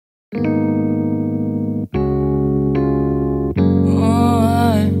To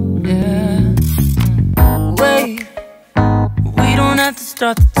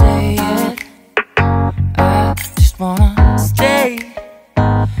start the day yet. I just wanna stay,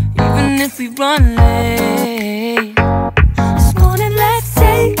 even if we run late. This morning let's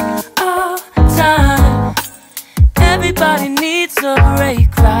take our time. Everybody needs a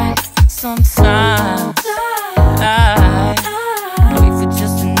break, right? Sometimes I wait for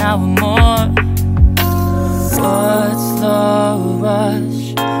just an hour more. What's the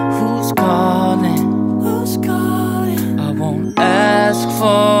rush? Who's calling? Who's calling? I won't ask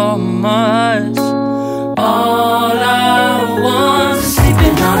for much. All I want is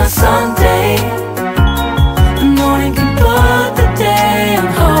sleeping on a Sunday. The morning can put the day on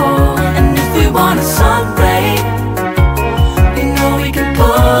hold. And if we want a sun ray, we know we can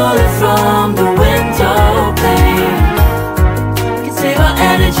pull it from the window pane. We can save our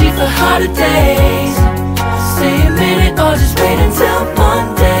energy for harder days. Stay a minute or just wait until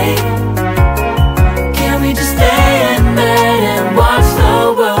Monday. Can we just stay in bed and watch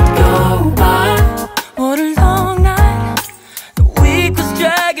the world go by? What a long night, the week was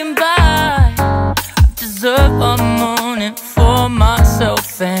dragging by. I deserve a morning for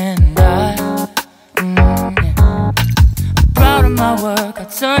myself and I. I'm proud of my work, I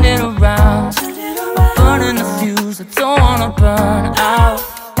turned it around. I'm burning the fuse, I don't wanna burn out.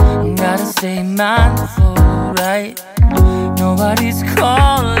 Gotta stay mindful, right? Nobody's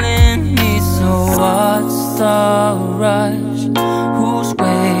calling me, so what's the rush? Who's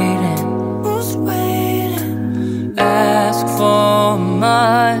waiting? Who's waiting? Ask for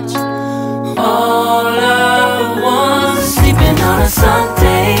much. All I want is sleeping on a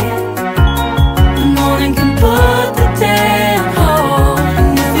Sunday. The morning can put the day on hold.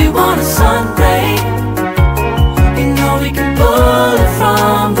 And if we want a sun ray, you know we can pull it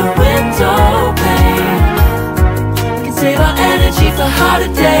from the window pane. We can save our energy for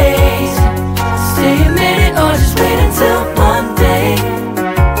harder days. Stay a minute or just wait until Monday.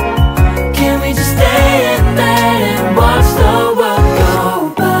 Can we just stay in bed and watch the world go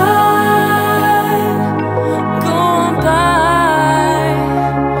by? Go on by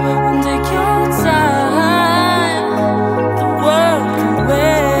and take your time. The world can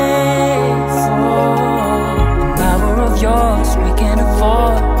wait for an hour of yours we can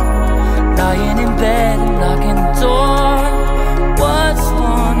afford. Lying in bed and locking the door. What's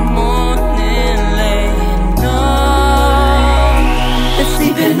one morning laying up? Let's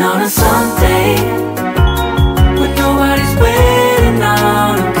sleeping on a Sunday when nobody's waiting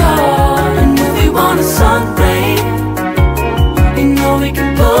on a call. And if we want a sun ray, you know we can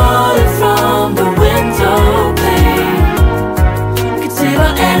pull it from the window pane. We can save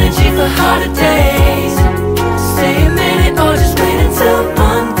our energy for harder days. Stay a minute or just wait until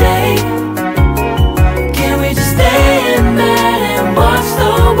Monday. Can we just stay in bed and watch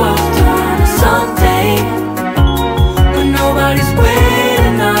the world turn to Sunday when nobody's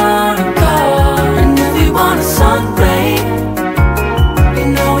waiting on a call? And if we want a sun ray, you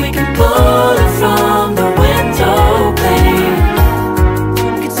know we can pull it from the window pane.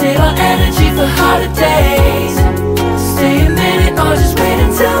 We can save our energy for harder days. Stay a minute or just wait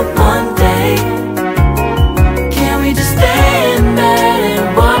until Monday. Can we just stay in bed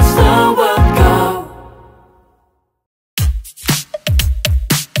and watch the world go?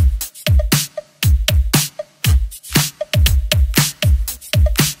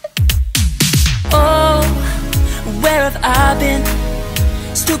 Oh, where have I been?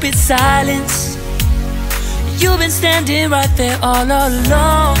 Stupid silence. You've been standing right there all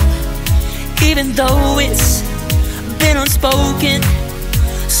along. Even though it's been unspoken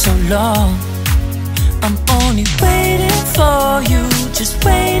so long, I'm only waiting for you, just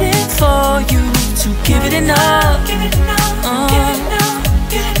waiting for you to give it enough. You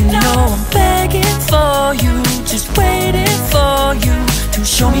know I'm begging for you, just waiting for you to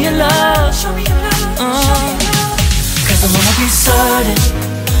show me your love. Cause I wanna be certain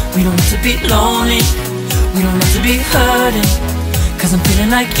we don't have to be lonely, we don't have to be hurting. Cause I'm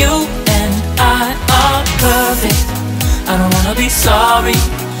feeling like you and I are perfect. I don't wanna be sorry,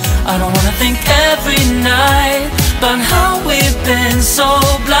 I don't wanna think every night about how we've been so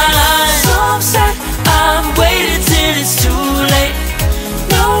blind. So upset, I've waited till it's too late.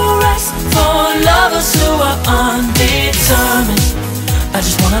 No rest for lovers who are undetermined. I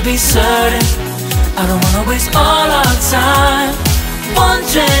just wanna be certain, I don't wanna waste all our time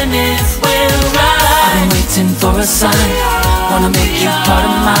wondering if we're right. I've been waiting for a sign, wanna make you part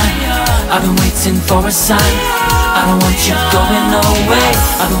of mine. I've been waiting for a sign, I don't want you going away.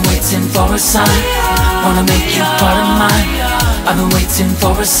 I've been waiting for a sign, wanna make you part of mine. I've been waiting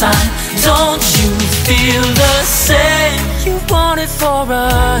for a sign. Don't you feel the same? You want it for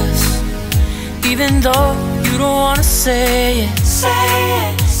us, even though you don't wanna say it.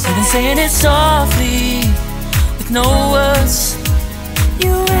 You've been saying it softly, with no words.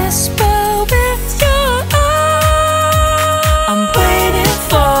 You whisper with your eyes. I'm waiting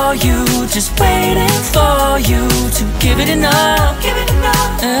for you, just waiting for you to give it enough. Give it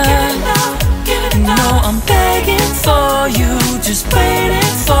enough, give it enough, give it enough. No, I'm begging for you, just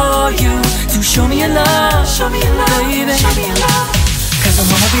waiting for you to show me your love, baby. Show me your love. Cause I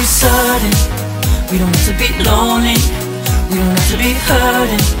wanna be certain we don't have to be lonely, we don't have to be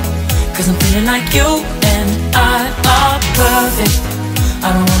hurting. Cause I'm feeling like you and I are perfect. I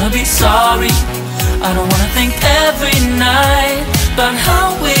don't wanna be sorry, I don't wanna think every night about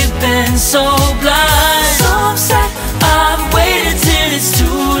how we've been so blind. So upset, I've waited till it's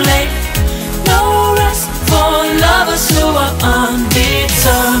too late. No rest for lovers who are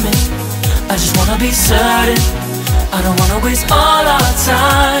undetermined. I just wanna be certain, I don't wanna waste all our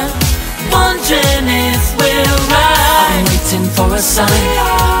time wondering if we're right. I've been waiting for a sign,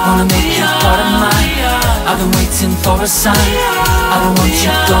 wanna make you part of mine. I've been waiting for a sign, I don't want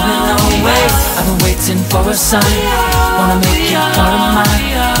you going away. I've been waiting for a sign, wanna make you part of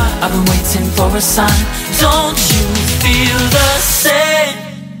mine. I've been waiting for a sign. Don't you feel the same?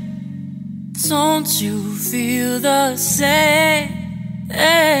 Don't you feel the same?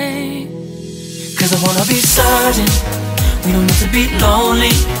 Cause I wanna be certain we don't have to be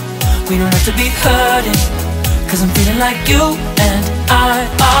lonely, we don't have to be hurting. Cause I'm feeling like you and I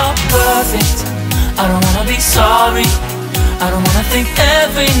are perfect. I don't wanna be sorry, I don't wanna think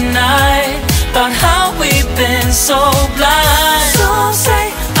every night about how we've been so blind. Some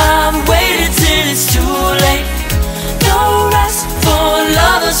say I've waited till it's too late. No rest for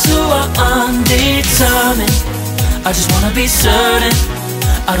lovers who are undetermined. I just wanna be certain,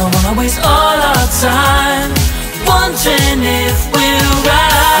 I don't wanna waste all our time wondering if we're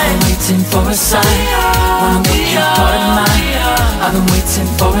right. I've been waiting for a sign, wanna make you part of mine. I've been waiting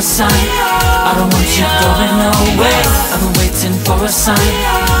for a sign, I don't want you going away. I've been waiting for a sign,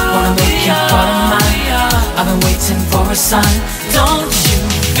 wanna make you part of mine. I've been waiting for a sign. Don't you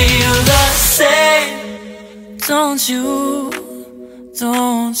feel the same? Don't you,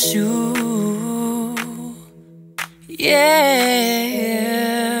 don't you? Yeah.